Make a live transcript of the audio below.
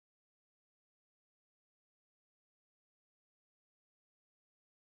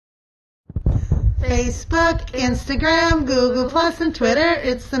Facebook, Instagram, Google Plus, and Twitter.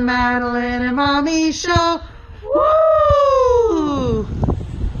 It's the Madeline and Mommy Show. Woo!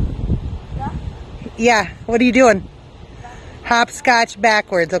 Yeah, what are you doing? Hopscotch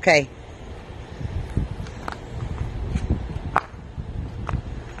backwards, okay.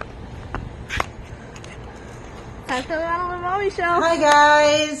 Hi, the Madeline and Mommy Show. Hi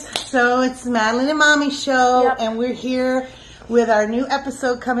guys, so it's the Madeline and Mommy Show, Yep. and we're here with our new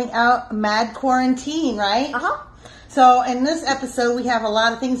episode coming out, Mad Quarantine, right? Uh-huh. So in this episode, we have a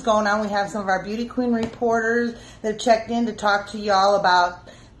lot of things going on. We have some of our Beauty Queen reporters that have checked in to talk to y'all about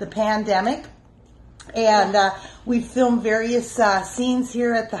the pandemic. And we filmed various scenes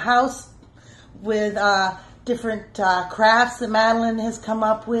here at the house with different crafts that Madeline has come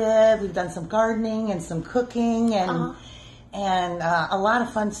up with. We've done some gardening and some cooking and a lot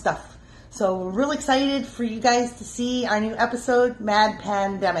of fun stuff. So we're really excited for you guys to see our new episode, Mad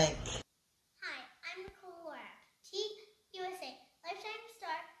Pandemic. Hi, I'm Nicole Laura, TUSA Lifetime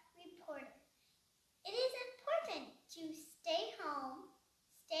Star reporter. It is important to stay home,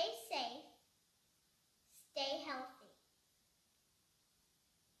 stay safe, stay healthy.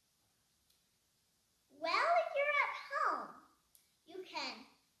 Well, if you're at home, you can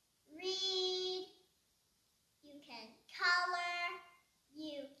read, you can color,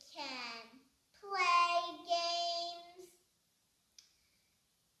 you can play games,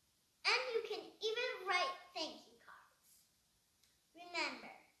 and you can even write thank you cards.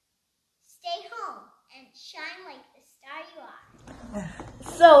 Remember, stay home and shine like the star you are.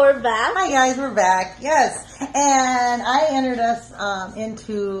 So we're back. Hi guys, we're back. Yes, and I entered us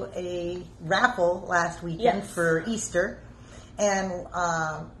into a raffle last weekend for Easter, and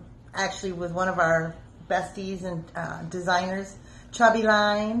actually with one of our besties and designers, Chubby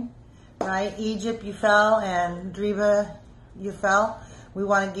Line, right? Egypt Ufel and Driba Ufel. We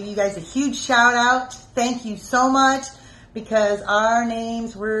want to give you guys a huge shout out. Thank you so much, because our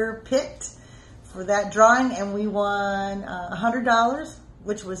names were picked for that drawing, and we won $100,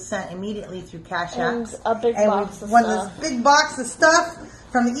 which was sent immediately through Cash App. And a big box of won stuff. this big box of stuff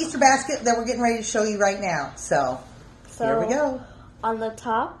from the Easter basket that we're getting ready to show you right now. So here we go. On the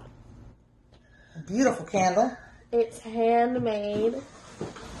top, A beautiful candle. it's handmade.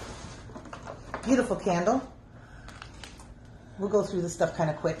 Beautiful candle. We'll go through this stuff kind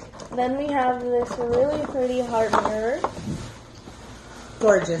of quick. Then we have this really pretty heart mirror.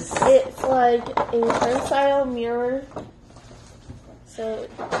 Gorgeous. It's like a turnstile mirror. So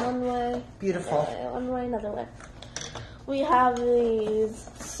one way, Beautiful. one way, another way. We have these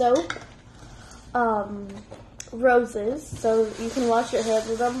soap roses, so you can wash your hands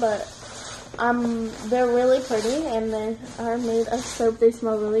with them, but they're really pretty, and they are made of soap. They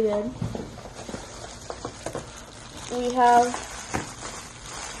smell really good. We have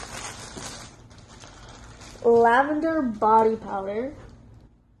lavender body powder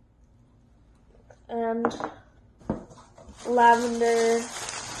and lavender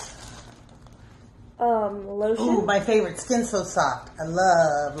lotion. Ooh, my favorite. Skin So Soft. I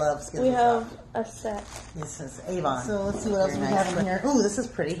love Skin We So have Soft. a set. This is Avon. So let's see what else we have in here. Ooh, this is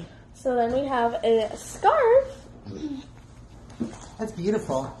pretty. So then we have a scarf. That's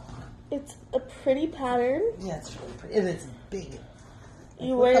beautiful. It's a pretty pattern. Yeah, it's really pretty. And it's big.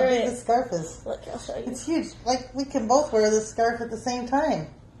 You Look how wear big it. this scarf is. Look, I'll show you. It's huge. Like, we can both wear this scarf at the same time.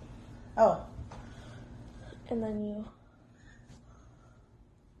 Oh. And then you.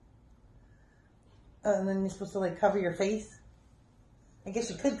 And then you're supposed to, like, cover your face. I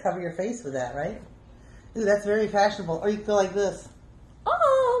guess you could cover your face with that, right? Ooh, that's very fashionable. Or you could go like this.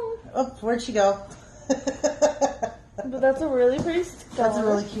 Oh, where'd she go? But that's a really pretty scarf. That's a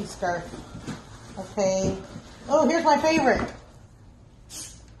really cute scarf. Okay. Oh, here's my favorite.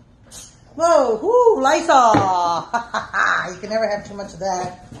 Whoa, whoo, Lysol. You can never have too much of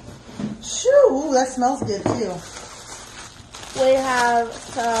that. Shoo, ooh, that smells good too. We have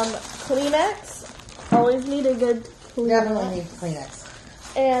some Kleenex. Always need a good Kleenex. Definitely need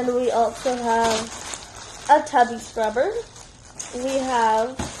Kleenex. And we also have a tubby scrubber. We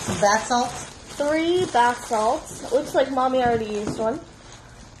have Some bath salts. 3 bath salts. Looks like Mommy already used one.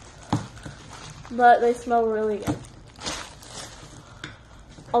 But they smell really good.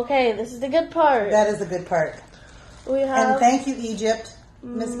 Okay, this is the good part. That is the good part. We And have thank you, Egypt.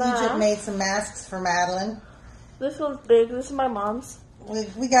 Miss Mask. Egypt made some masks for Madeline. this one's big. This is my mom's.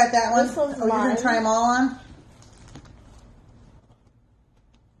 We got that one. This one's You're going mine. to try them all on?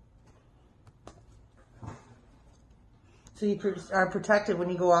 So you are protected when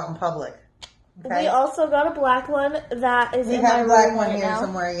you go out in public. Okay? We also got a black one that is We in my have a black room one right here now.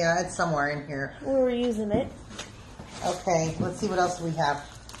 somewhere. Yeah, it's somewhere in here. We were using it. Okay, let's see what else we have.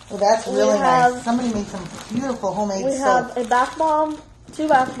 Well, that's really nice. Somebody made some beautiful homemade soap. We have a bath bomb, 2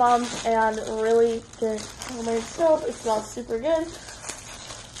 bath bombs, and really good homemade soap. It smells super good.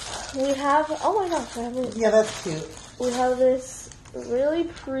 We have, oh my gosh, I have it. Yeah, that's cute. We have this really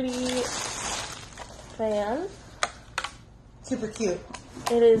pretty fan. Super cute.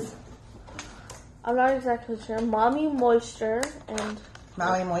 It is, I'm not exactly sure, Mommy Moisture, and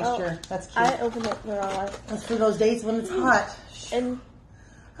Maui Moisture. That's cute. I opened it the wrong way. That's for those days when it's hot. And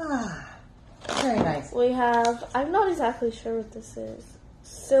Very nice. we have, I'm not exactly sure what this is.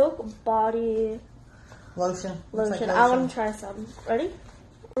 Silk Body Lotion. Looks Lotion. like I lotion. want to try some. Ready?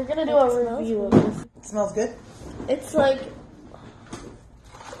 We're going to do a review of this. It smells good? It's like,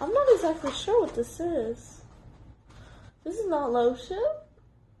 I'm not exactly sure what this is. This is not lotion.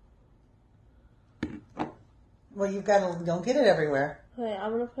 Well, you've got to, don't get it everywhere. Okay,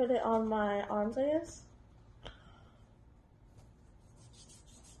 I'm going to put it on my arms, I guess.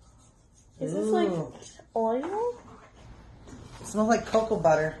 Is this like Ooh. oil? It smells like cocoa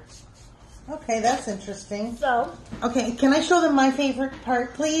butter. Okay, that's interesting. So, Okay, can I show them my favorite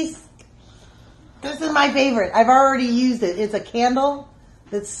part, please? This is my favorite. I've already used it. It's a candle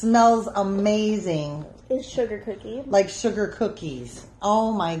that smells amazing. it's sugar cookie. Like sugar cookies.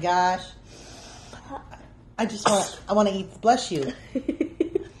 Oh my gosh. I want to eat, bless you.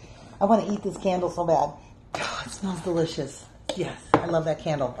 I want to eat this candle so bad. Oh, it smells delicious. Yes, I love that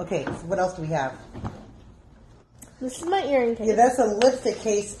candle. Okay, so what else do we have? This is my earring case. Yeah, that's a lipstick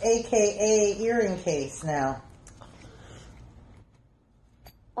case, aka earring case now.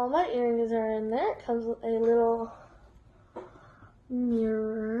 All my earrings are in there. It comes with a little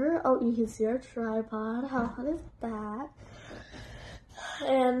mirror. Oh, you can see our tripod. How fun is that?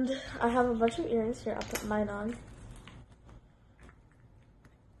 And I have a bunch of earrings here. I'll put mine on.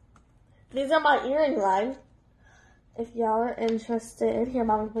 These are my earring line. If y'all are interested, here,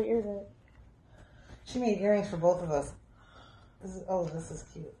 Mama, put yours in. She made earrings for both of us. This is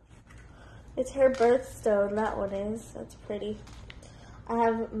cute. It's her birthstone, that one is. That's pretty. I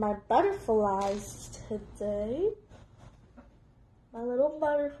have my butterflies today. My little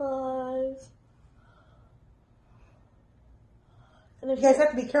butterflies. And if You guys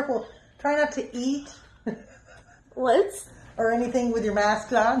have to be careful. Try not to eat what? or anything with your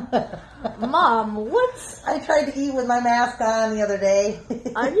mask on. Mom, what? I tried to eat with my mask on the other day.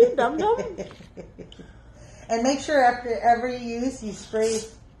 Are you dum-dum? And make sure after every use you spray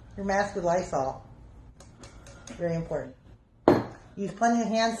your mask with Lysol. Very important. Use plenty of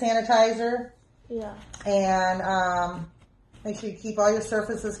hand sanitizer. Yeah. And make sure you keep all your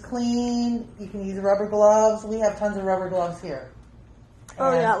surfaces clean. You can use rubber gloves. We have tons of rubber gloves here.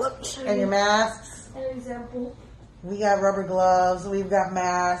 Oh, yeah, let me show And your you masks. an example. We got rubber gloves. We've got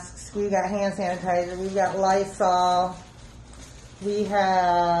masks. We've got hand sanitizer. We've got Lysol. We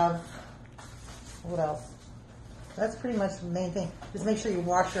have... What else? That's pretty much the main thing. Just make sure you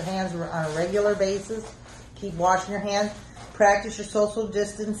wash your hands on a regular basis. Keep washing your hands. Practice your social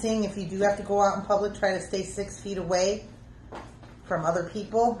distancing. If you do have to go out in public, try to stay 6 feet away from other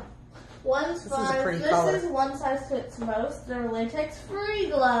people. This is a pretty color. is one size fits most. They're latex-free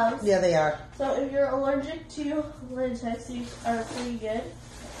gloves. Yeah, they are. So if you're allergic to latex, these are pretty good.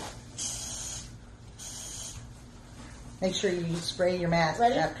 Make sure you spray your mask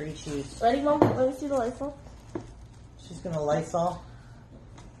Ready? after each use. Ready, Mom? Let me see the Lysol. She's going to Lysol.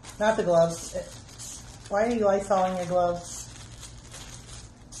 Not the gloves. Why are you Lysoling your gloves?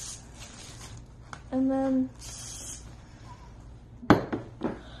 And then...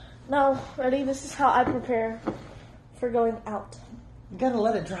 Now, ready? This is how I prepare for going out. You got to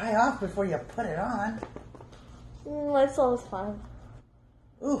let it dry off before you put it on. Lysol is fine.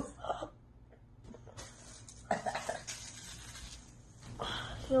 Oof.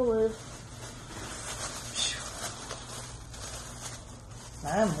 You'll live.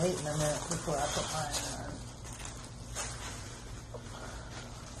 I'm waiting a minute before I put mine on.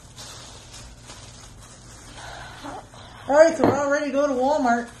 All right, so we're all ready to go to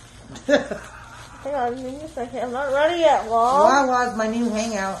Walmart. Hang on, give me a second. I'm not ready yet, Mom. Wawa's my new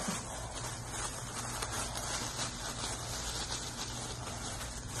hangout.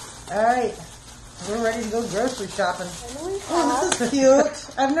 All right, we're ready to go grocery shopping. And we Oh, have this is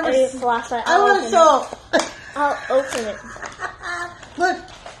cute. I've never a seen. flashlight. I want to show. I'll open it. Look,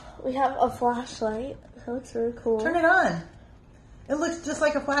 We have a flashlight. That looks really cool. turn it on. It looks just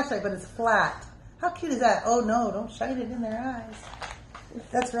like a flashlight, but it's flat. How cute is that? Oh no, don't shine it in their eyes.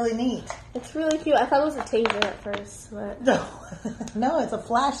 That's really neat. It's really cute. I thought it was a taser at first, but No, no, it's a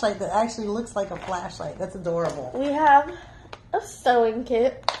flashlight that actually looks like a flashlight. That's adorable. we have a sewing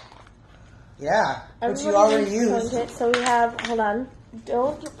kit. Yeah, which you Everybody already needs a sewing used. kit. So we have, hold on.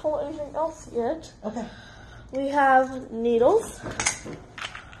 don't pull anything else yet. Okay. We have needles,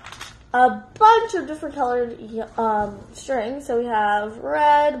 a bunch of different colored strings. So we have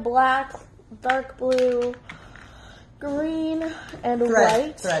red, black, dark blue, green, and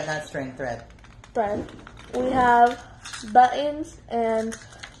white. Thread, not string, thread. Thread. We have buttons and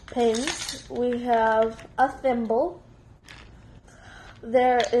pins. We have a thimble.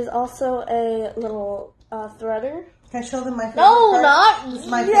 There is also a little threader. Can I show them my favorite No, part? not It's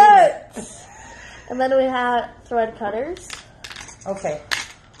my yet. favorite. And then we have thread cutters. Okay.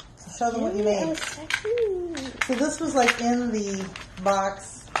 So show them what you made. So this was like in the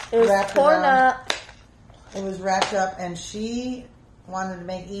box. It was wrapped torn around. up. It was wrapped up, and she wanted to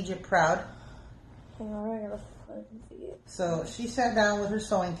make Egypt proud. Hang on, I gotta find it. So she sat down with her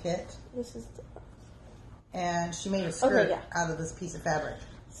sewing kit, This is and she made a skirt yeah. out of this piece of fabric.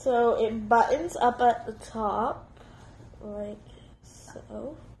 so it buttons up at the top, like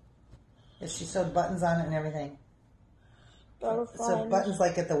so. And she sewed buttons on it and everything. Gotta So find buttons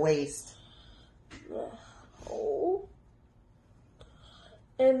like at the waist. the hole.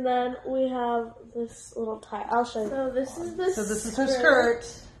 And then we have this little tie. I'll show you. So this is the So this is her skirt.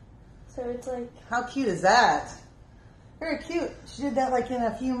 So it's like, How cute is that? Very cute. She did that like in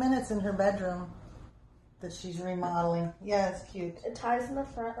a few minutes in her bedroom that she's remodeling. Yeah, it's cute. it ties in the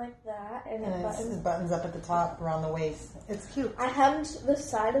front like that, and And it it's buttons. buttons up at the top around the waist. It's cute. I hemmed the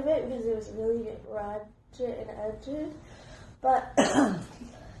side of it because it was really ratchet and edged, but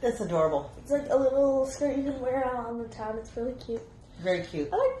It's adorable. it's like a little skirt you can wear out on the town. It's really cute. Very cute.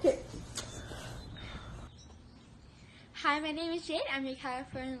 I like it. Hi, my name is Jade. I'm your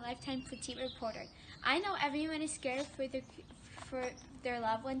California Lifetime Petite reporter. I know everyone is scared for their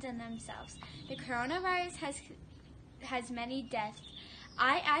loved ones and themselves. The coronavirus has many deaths.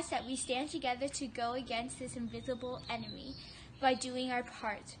 I ask that we stand together to go against this invisible enemy by doing our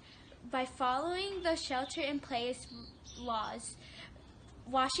part, by following the shelter-in-place laws,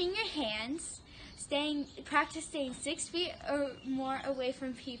 washing your hands, practice staying 6 feet or more away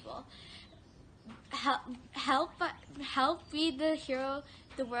from people. Help be the hero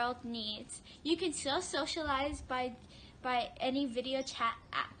the world needs. You can still socialize by any video chat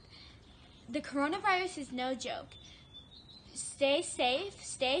app. The coronavirus is no joke. Stay safe,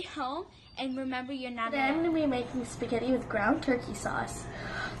 stay home, and remember you're not Today I'm alone. going to be making spaghetti with ground turkey sauce.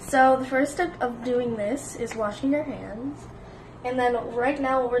 So the first step of doing this is washing your hands. And then right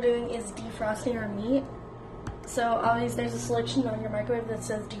now what we're doing is defrosting our meat. So obviously there's a selection on your microwave that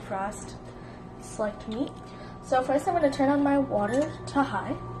says defrost. Select meat. So first I'm going to turn on my water to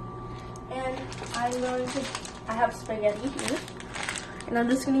high. And I have spaghetti here. And I'm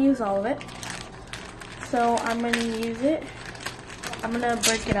just going to use all of it. So I'm going to use it. I'm going to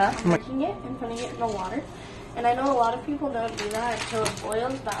break it up. I'm breaking it and putting it in the water. And I know a lot of people don't do that until it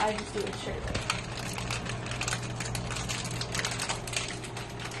boils, but I just do it straight away.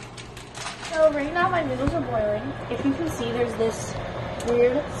 So right now my noodles are boiling. If you can see, there's this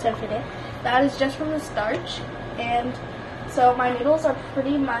weird stuff in it. That is just from the starch. And so my noodles are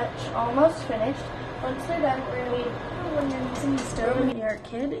pretty much almost finished. Once they're done, we're going to be, when you're using the stove when you're a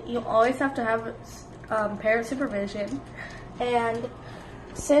kid, you always have to have parent supervision. And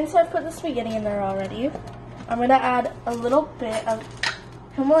since I put the spaghetti in there already, I'm going to add a little bit of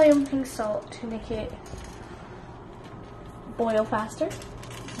Himalayan pink salt to make it boil faster.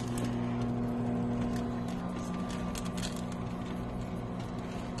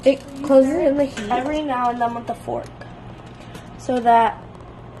 It closes in the heat every now and then with a fork so that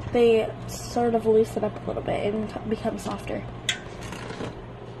they sort of loosen up a little bit and become softer.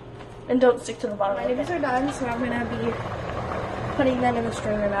 And don't stick to the bottom. My noodles are done, so I'm going to be putting them in the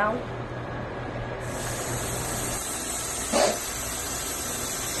strainer now.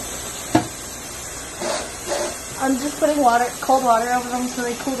 I'm just putting cold water over them so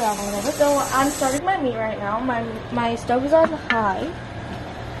they cool down a little bit. So I'm starting my meat right now. My stove is on high.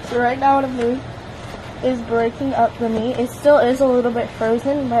 So right now what I'm doing is breaking up the meat. It still is a little bit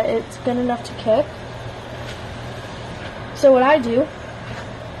frozen, but it's good enough to cook. So what I do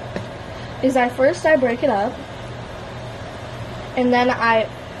is I break it up, and then I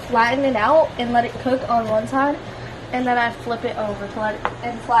flatten it out and let it cook on one side, and then I flip it over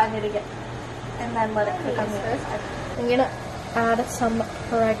and flatten it again, and then let it cook on the other side. I'm gonna add some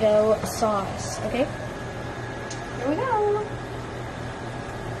Prego sauce. Okay, here we go.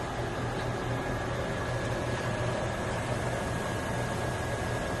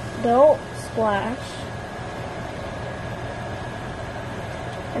 Don't splash.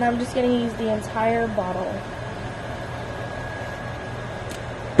 And I'm just going to use the entire bottle.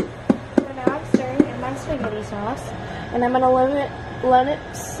 So now I'm stirring in my spaghetti sauce. And I'm going to let it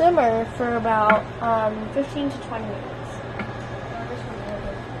simmer for about 15 to 20 minutes.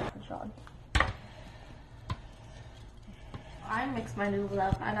 I mix my noodles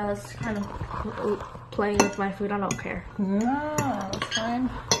up. I know it's kind of playing with my food. I don't care. No, it's fine.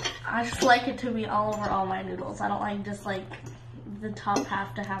 I just like it to be all over all my noodles. I don't like just like the top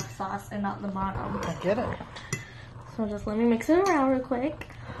half to have sauce and not the bottom. I get it. So just let me mix it around real quick.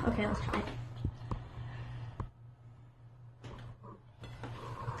 Okay, let's try it.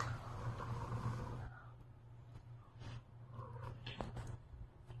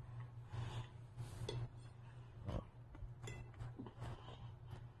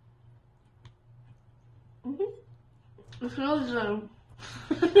 It's really good.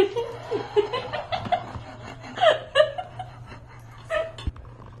 It's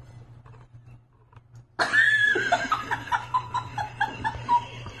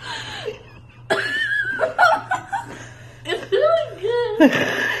really good.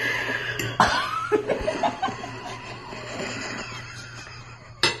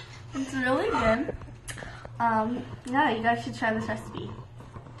 It's really good. Yeah, you guys should try this recipe.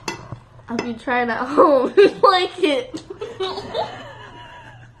 If you try it at home, you like it.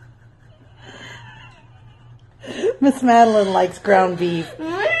 Miss Madeline likes ground beef.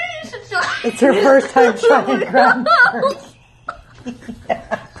 Maybe you should try It's her first time trying ground turkey.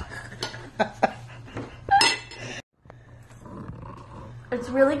 It's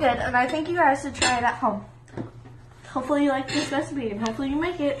really good, and I think you guys should try it at home. Hopefully you like this recipe, and hopefully you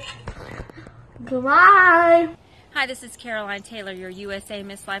make it. Goodbye! Hi, this is Caroline Taylor, your USA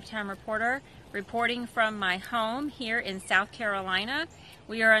Miss Lifetime reporter, reporting from my home here in South Carolina.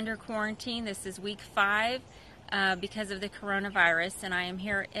 We are under quarantine. This is week 5 because of the coronavirus, and I am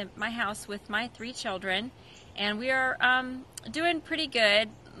here at my house with my 3 children, and we are doing pretty good.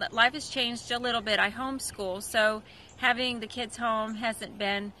 Life has changed a little bit. I homeschool, so having the kids home hasn't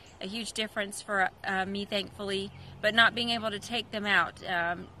been a huge difference for me, thankfully, but not being able to take them out,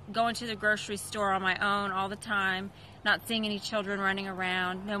 going to the grocery store on my own all the time, not seeing any children running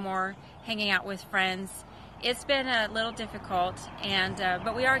around, no more hanging out with friends. It's been a little difficult, and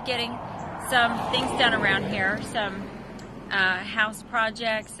but we are getting some things done around here, some house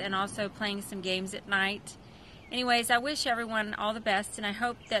projects, and also playing some games at night. Anyways, I wish everyone all the best, and I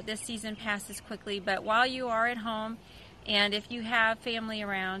hope that this season passes quickly. But while you are at home, and if you have family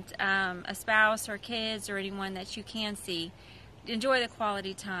around, a spouse or kids or anyone that you can see, enjoy the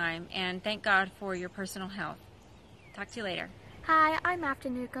quality time, and thank God for your personal health. Talk to you later. Hi, I'm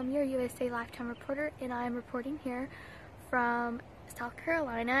Afton Newcomb, your USA Lifetime reporter, and I'm reporting here from South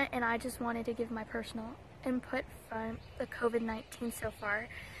Carolina, and I just wanted to give my personal input from the COVID-19 so far.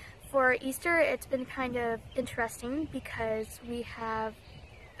 For Easter, it's been kind of interesting because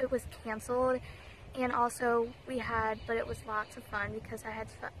it was canceled, and also but it was lots of fun because I had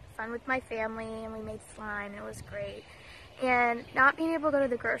fun with my family, and we made slime, and it was great. And not being able to go to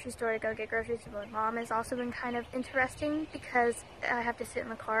the grocery store to go get groceries with my mom has also been kind of interesting because I have to sit in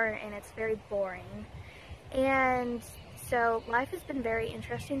the car and it's very boring. And so life has been very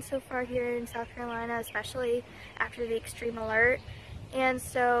interesting so far here in South Carolina, especially after the extreme alert. And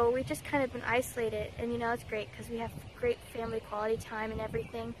so we've just kind of been isolated, and it's great because we have great family quality time and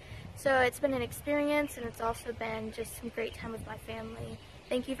everything. So it's been an experience, and it's also been just some great time with my family.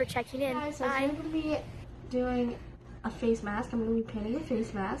 Thank you for checking in. Guys, so Bye. I'm going to be doing a face mask. I'm going to be painting a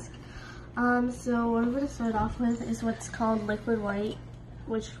face mask. So what I'm going to start off with is what's called liquid white,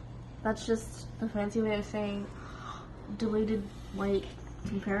 which that's just the fancy way of saying diluted white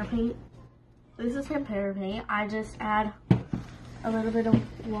tempera paint. This is tempera paint. I just add a little bit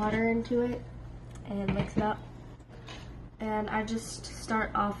of water into it and mix it up. And I just start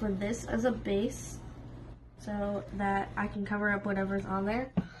off with this as a base so that I can cover up whatever's on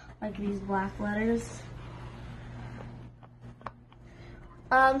there, like these black letters.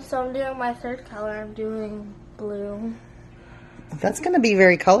 So I'm doing my third color. I'm doing blue. That's going to be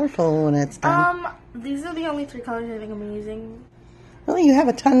very colorful when it's done. These are the only 3 colors I think I'm using. Really, you have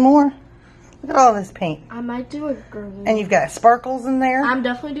a ton more? Look at all this paint. I might do a green. And you've got sparkles in there? I'm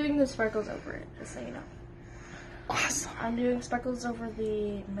definitely doing the sparkles over it, just so you know. Awesome. I'm doing sparkles over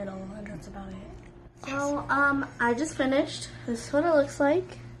the middle, and that's about it. So, I just finished. This is what it looks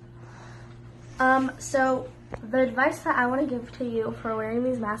like. So the advice that I want to give to you for wearing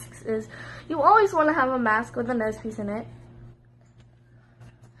these masks is you always want to have a mask with a nose piece in it.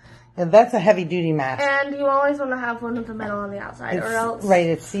 Yeah, that's a heavy-duty mask. And you always want to have one with the middle on the outside, or else... Right,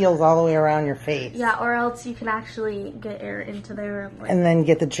 it seals all the way around your face. Yeah, or else you can actually get air into there. And then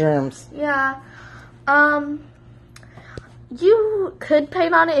get the germs. Yeah. You could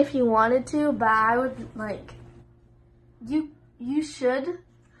paint on it if you wanted to, but I would, you you should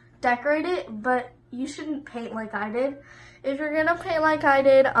decorate it, but you shouldn't paint like I did. If you're gonna paint like I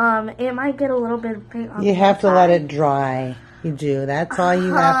did, it might get a little bit of paint on You the have to let outside. it dry. You do. That's all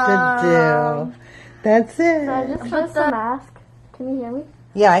you have to do. That's it. So I just put the mask. Can you hear me?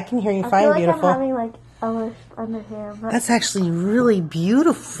 Yeah, I can hear you I fine, feel like beautiful. I'm having like a lisp under here, but That's actually really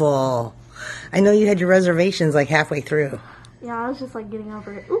beautiful. I know you had your reservations like halfway through. yeah, I was just like getting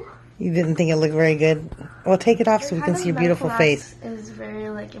over it. Ooh. You didn't think it looked very good? Well, take it off so we can see your beautiful face. Is very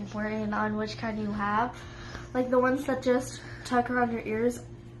like important on which kind you have. Like the ones that just tuck around your ears.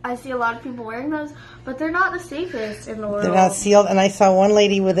 I see a lot of people wearing those, but they're not the safest in the world. They're not sealed. And I saw one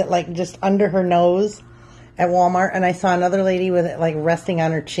lady with it like just under her nose at Walmart. And I saw another lady with it like resting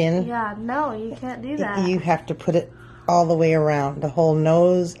on her chin. Yeah, no, you can't do that. You have to put it all the way around. The whole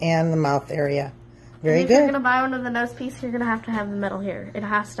nose and the mouth area. Very if good. you're going to buy one of the nose piece, you're going to have the metal here. It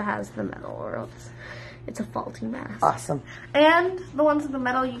has to have the metal or else it's a faulty mask. Awesome. And the ones with the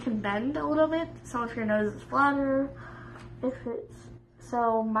metal you can bend a little bit. So if your nose is flatter, it fits.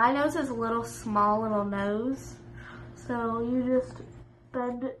 So my nose is a little small little nose. So you just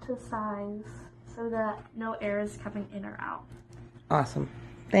bend it to size so that no air is coming in or out. Awesome.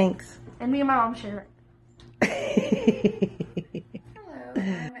 Thanks. And me and my mom share Hello,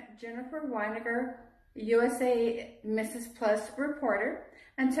 I'm Jennifer Weiniger, USA Mrs. Plus reporter,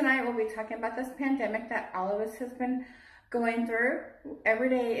 and tonight we'll be talking about this pandemic that all of us has been going through. Every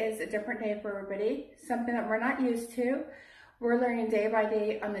day is a different day for everybody, something that we're not used to. We're learning day by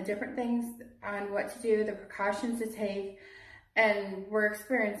day on the different things, on what to do, the precautions to take, and we're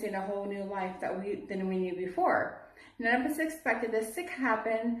experiencing a whole new life than we knew before. None of us expected this to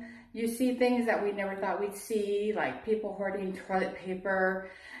happen. You see things that we never thought we'd see, like people hoarding toilet paper,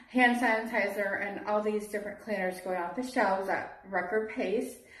 hand sanitizer, and all these different cleaners going off the shelves at record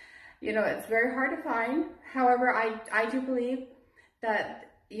pace. You know, it's very hard to find. However, I do believe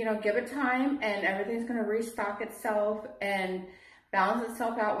that, you know, give it time and everything's going to restock itself and balance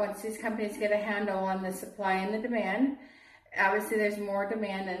itself out once these companies get a handle on the supply and the demand. Obviously, there's more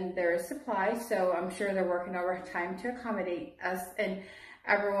demand than there is supply, so I'm sure they're working overtime to accommodate us and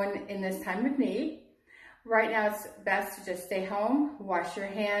everyone in this time of need. Right now, it's best to just stay home, wash your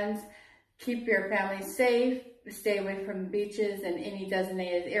hands, keep your family safe, stay away from beaches and any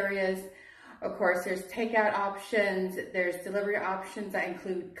designated areas. Of course, there's takeout options, there's delivery options that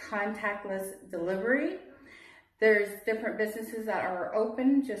include contactless delivery. There's different businesses that are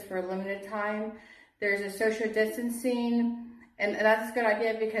open just for a limited time. There's a social distancing, and that's a good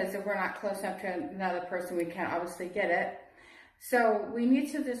idea because if we're not close enough to another person, we can't obviously get it. So we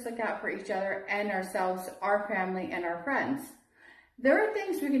need to just look out for each other and ourselves, our family, and our friends. There are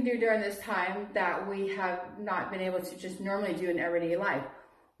things we can do during this time that we have not been able to just normally do in everyday life.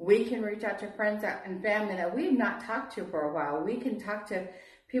 We can reach out to friends and family that we've not talked to for a while. We can talk to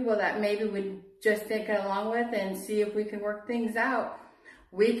people that maybe we just didn't get along with and see if we can work things out.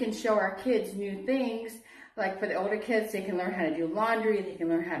 We can show our kids new things. Like for the older kids, they can learn how to do laundry, they can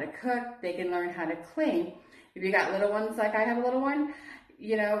learn how to cook, they can learn how to clean. If you got little ones like I have a little one,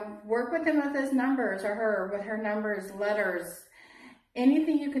 you know, work with them with his numbers or her with her numbers, letters,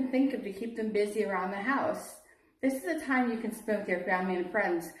 anything you can think of to keep them busy around the house. This is a time you can spend with your family and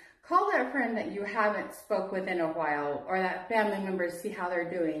friends. Call that friend that you haven't spoke with in a while or that family member, see how they're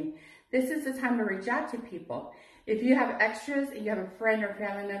doing. This is the time to reach out to people. If you have extras and you have a friend or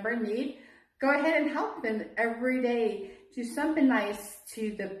family member in need, go ahead and help them every day. Do something nice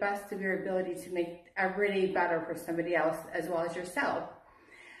to the best of your ability to make every day better for somebody else as well as yourself.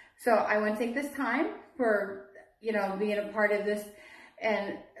 So I want to take this time for, you know, being a part of this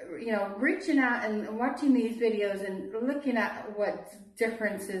and, you know, reaching out and watching these videos and looking at what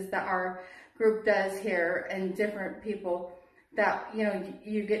differences that our group does here and different people that, you know,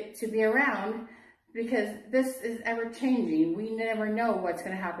 you get to be around, because this is ever changing. We never know what's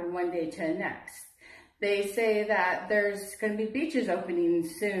going to happen one day to the next. They say that there's going to be beaches opening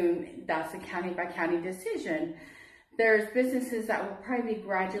soon. That's a county by county decision. There's businesses that will probably be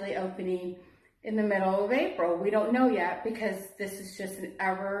gradually opening in the middle of April. We don't know yet because this is just an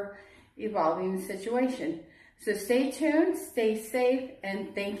ever evolving situation. So stay tuned, stay safe,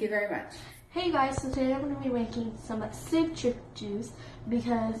 and thank you very much. Hey guys, so today I'm going to be making some citric juice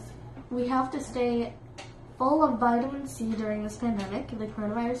because we have to stay full of vitamin C during this pandemic, the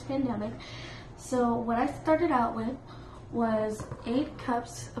coronavirus pandemic. So what I started out with was 8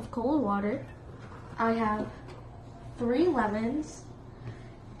 cups of cold water. I have 3 lemons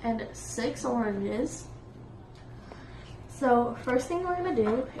and 6 oranges. So first thing we're going to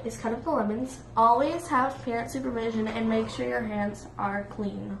do is cut up the lemons. Always have parent supervision and make sure your hands are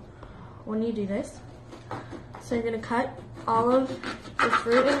clean when you do this. So you're gonna cut all of the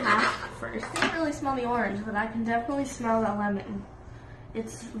fruit in half first. I can't really smell the orange, but I can definitely smell the lemon.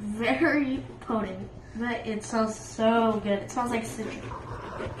 It's very potent, but it smells so good. It smells like citrus.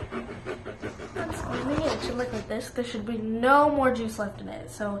 When squeezing it, it should look like this. There should be no more juice left in it.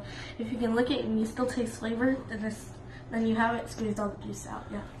 So if you can lick it and you still taste flavor, then you haven't squeezed all the juice out.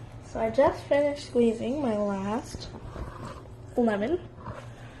 Yeah. So I just finished squeezing my last lemon.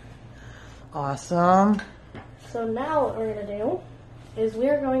 Awesome. So now what we're gonna do is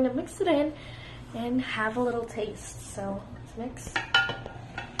we're going to mix it in and have a little taste. So let's mix.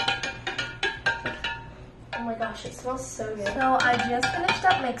 Oh my gosh, it smells so good. So I just finished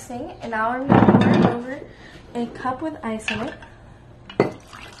up mixing, and now I'm gonna pour it over a cup with ice in it.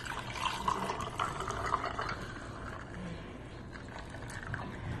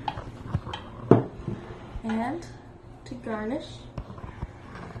 And to garnish,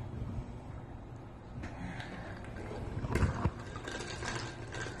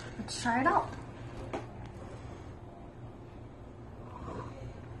 let's try it out.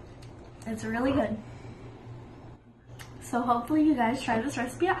 It's really good. So hopefully you guys try this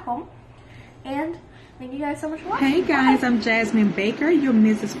recipe at home. And thank you guys so much for watching. Hey guys, I'm Jasmine Baker, your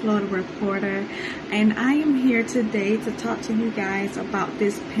Mrs. Florida reporter. And I am here today to talk to you guys about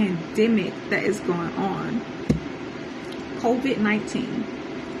this pandemic that is going on. COVID-19.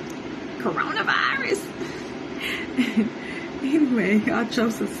 Coronavirus. Anyway, all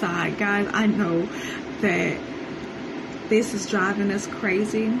jokes aside, guys, I know that this is driving us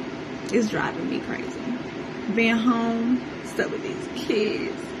crazy. It's driving me crazy. Being home, stuck with these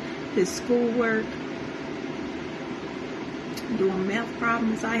kids, this schoolwork, doing math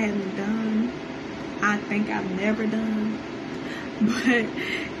problems I haven't done. I think I've never done. But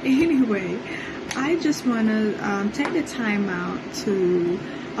anyway, I just want to take the time out to,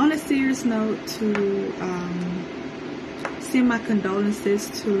 on a serious note, to send my condolences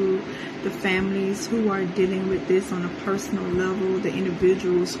to the families who are dealing with this on a personal level, the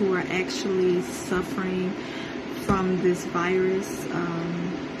individuals who are actually suffering from this virus,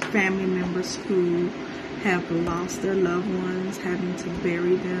 family members who have lost their loved ones, having to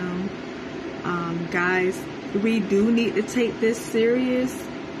bury them. Guys, we do need to take this serious.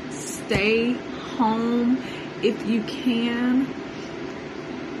 Stay home if you can.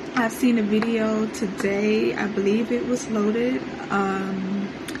 I've seen a video today, I believe it was loaded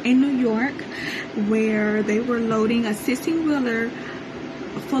in New York, where they were loading a 16-wheeler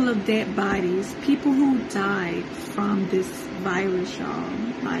full of dead bodies, people who died from this virus, y'all.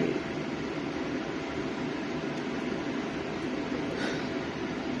 Like,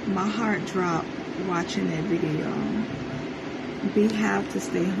 my heart dropped watching that video. We have to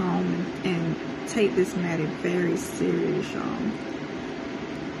stay home and take this matter very serious, y'all.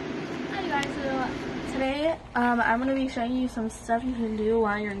 Hi guys, so today I'm going to be showing you some stuff you can do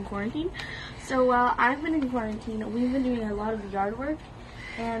while you're in quarantine. So while I've been in quarantine, we've been doing a lot of yard work,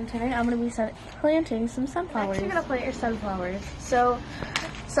 and today I'm going to be planting some sunflowers. Next, you're going to plant your sunflowers. So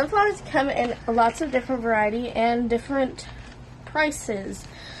sunflowers come in lots of different variety and different prices.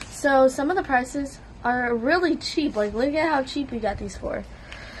 So some of the prices are really cheap. Like, look at how cheap we got these for.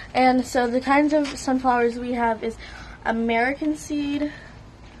 And so the kinds of sunflowers we have is American Seed,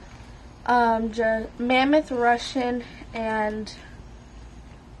 Mammoth, Russian, and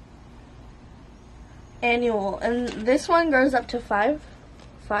Annual. And this one grows up to 5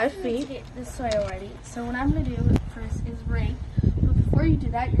 feet. Get this soil ready. So what I'm going to do first is rake. But before you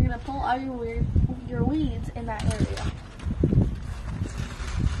do that, you're going to pull all your weeds in that area.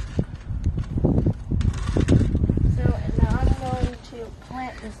 So now I'm going to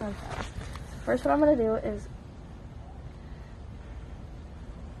plant the sunflowers. First, what I'm going to do is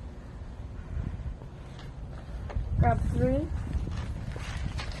grab 3.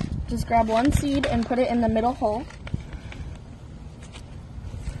 Just grab 1 seed and put it in the middle hole.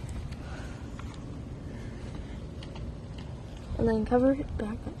 And then cover it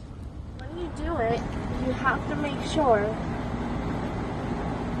back up. When you do it, you have to make sure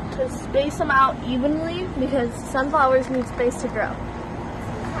to space them out evenly, because sunflowers need space to grow.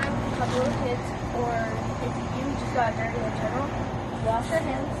 Sometimes you have little kids, or if you just got dirty in general, wash your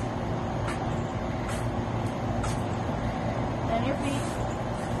hands and your feet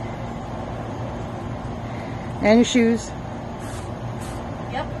and your shoes.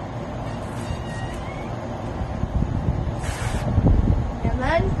 Yep. And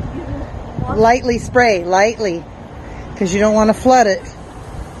then you can wash. Lightly spray, lightly, because you don't want to flood it.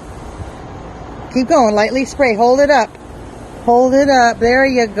 Keep going, lightly spray. Hold it up. Hold it up. There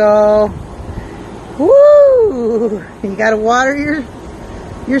you go. Woo! You gotta water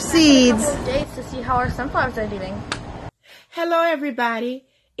your seeds. A couple of days to see how our sunflowers are doing. Hello, everybody.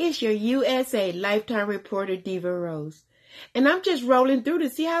 It's your USA Lifetime Reporter, Diva Rose. And I'm just rolling through to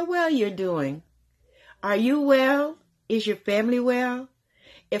see how well you're doing. Are you well? Is your family well?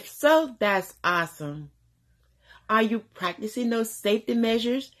 If so, that's awesome. Are you practicing those safety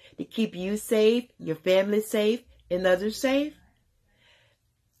measures to keep you safe, your family safe, and others safe?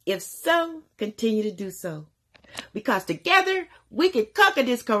 If so, continue to do so. Because together, we can conquer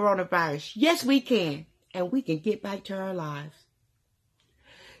this coronavirus. Yes, we can. And we can get back to our lives.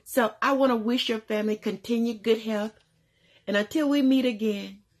 So I want to wish your family continued good health. And until we meet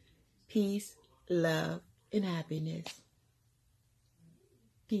again, peace, love, and happiness.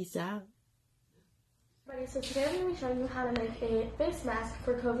 Peace out. So today I'm going to be showing you how to make a face mask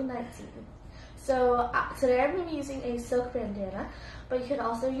for COVID-19. So today I'm going to be using a silk bandana, but you can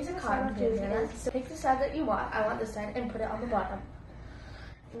also use a cotton bandana. So pick the side that you want. I want this side, and put it on the bottom.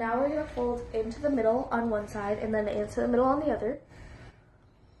 Now we're going to fold into the middle on one side and then into the middle on the other.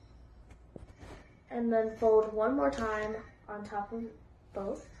 And then fold one more time on top of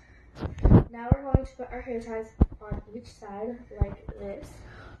both. Now we're going to put our hair ties on each side like this.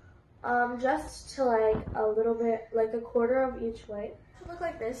 Just to like a little bit, like a quarter of each way. It should look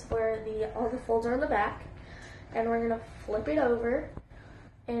like this, where all the folds are in the back. And we're going to flip it over,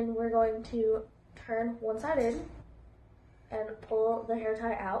 and we're going to turn one side in and pull the hair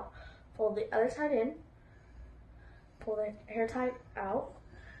tie out. Fold the other side in, pull the hair tie out,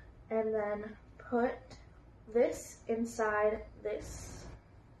 and then put this inside this.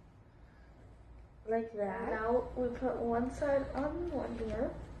 Like that. Now we put one side on one here.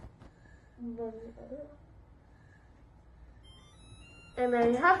 And there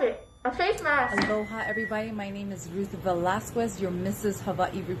you have it, a face mask. Aloha everybody, my name is Ruth Velasquez, your Mrs.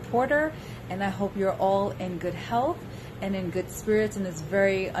 Hawaii reporter, and I hope you're all in good health and in good spirits in this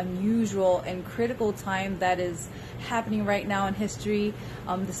very unusual and critical time that is happening right now in history.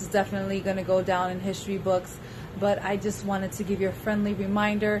 This is definitely going to go down in history books, but I just wanted to give you a friendly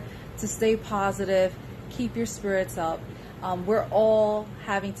reminder to stay positive, keep your spirits up. We're all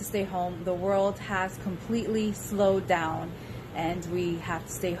having to stay home. The world has completely slowed down and we have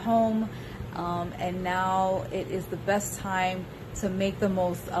to stay home. And now it is the best time to make the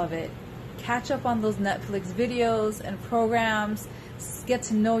most of it. Catch up on those Netflix videos and programs. Get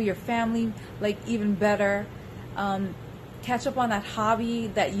to know your family like even better. Catch up on that hobby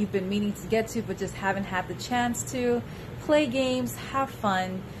that you've been meaning to get to but just haven't had the chance to. Play games, have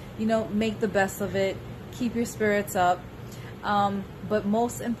fun, make the best of it. Keep your spirits up. But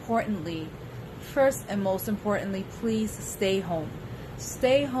first and most importantly, please stay home.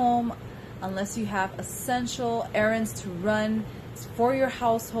 Stay home unless you have essential errands to run for your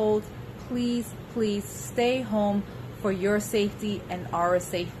household. Please, please stay home for your safety and our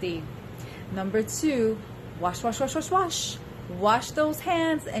safety. Number 2, wash. Wash those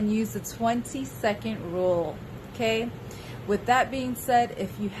hands and use the 20-second rule. Okay? With that being said,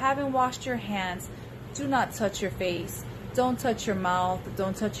 if you haven't washed your hands, do not touch your face. Don't touch your mouth,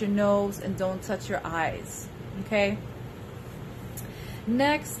 don't touch your nose, and don't touch your eyes, okay?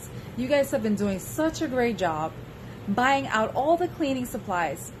 Next, you guys have been doing such a great job buying out all the cleaning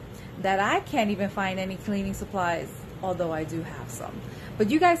supplies that I can't even find any cleaning supplies, although I do have some.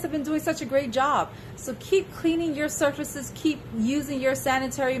 But you guys have been doing such a great job. So keep cleaning your surfaces, keep using your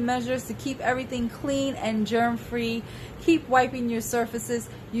sanitary measures to keep everything clean and germ-free. Keep wiping your surfaces.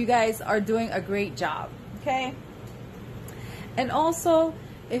 You guys are doing a great job, okay? And also,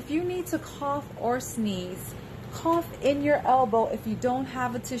 if you need to cough or sneeze, cough in your elbow if you don't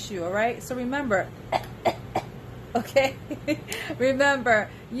have a tissue, all right? So remember, okay? Remember,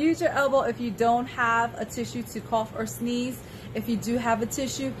 use your elbow if you don't have a tissue to cough or sneeze. If you do have a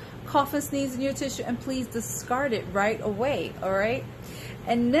tissue, cough and sneeze in your tissue, and please discard it right away, all right?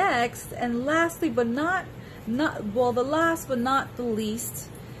 And next, and lastly, but the last but not the least,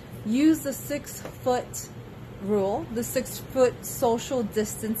 use the 6-foot rule, the 6-foot social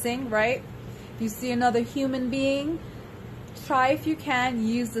distancing, right? If you see another human being, try if you can,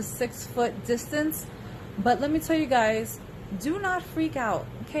 use the 6-foot distance. But let me tell you guys, do not freak out,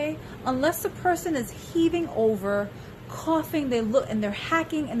 okay? Unless the person is heaving over, coughing, they're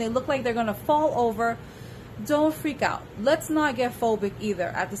hacking and they look like they're gonna fall over, don't freak out. Let's not get phobic either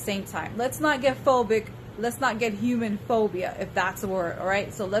at the same time. Let's not get phobic, let's not get human phobia, if that's a word, all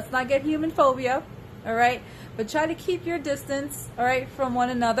right? So let's not get human phobia, all right? But try to keep your distance, all right, from one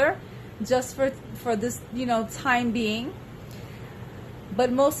another, just for this, time being.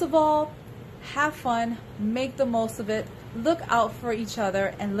 But most of all, have fun, make the most of it, look out for each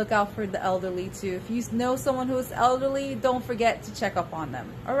other and look out for the elderly too. If you know someone who is elderly, don't forget to check up on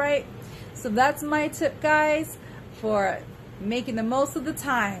them. All right? So that's my tip, guys, for making the most of the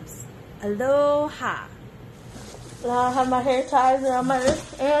times. Aloha. Now I have my hair tied around my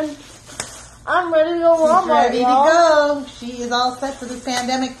wrist, and I'm ready to go She's Walmart, ready y'all. to go. She is all set for this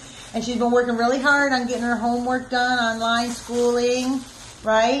pandemic, and she's been working really hard on getting her homework done, online schooling,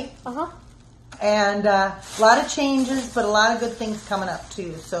 right? Uh-huh. And a lot of changes, but a lot of good things coming up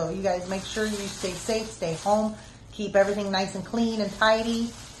too. So you guys make sure you stay safe, stay home, keep everything nice and clean and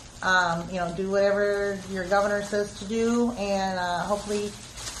tidy. Do whatever your governor says to do, and hopefully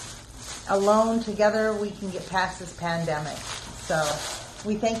alone together we can get past this pandemic. So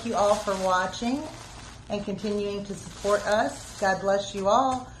we thank you all for watching and continuing to support us. God bless you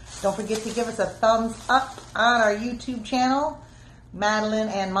all. Don't forget to give us a thumbs up on our YouTube channel, Madeline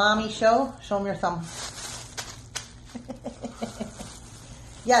and Mommy Show. Show them your thumb.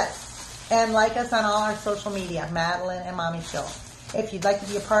 Yes. And like us on all our social media, Madeline and Mommy Show. If you'd like to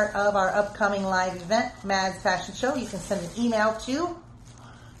be a part of our upcoming live event, Mad's Fashion Show, you can send an email to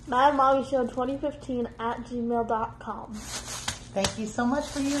MadMommyShow2015@gmail.com. Thank you so much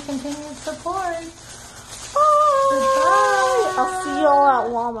for your continued support. Bye. Goodbye. I'll see you all at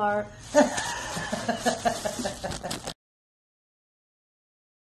Walmart.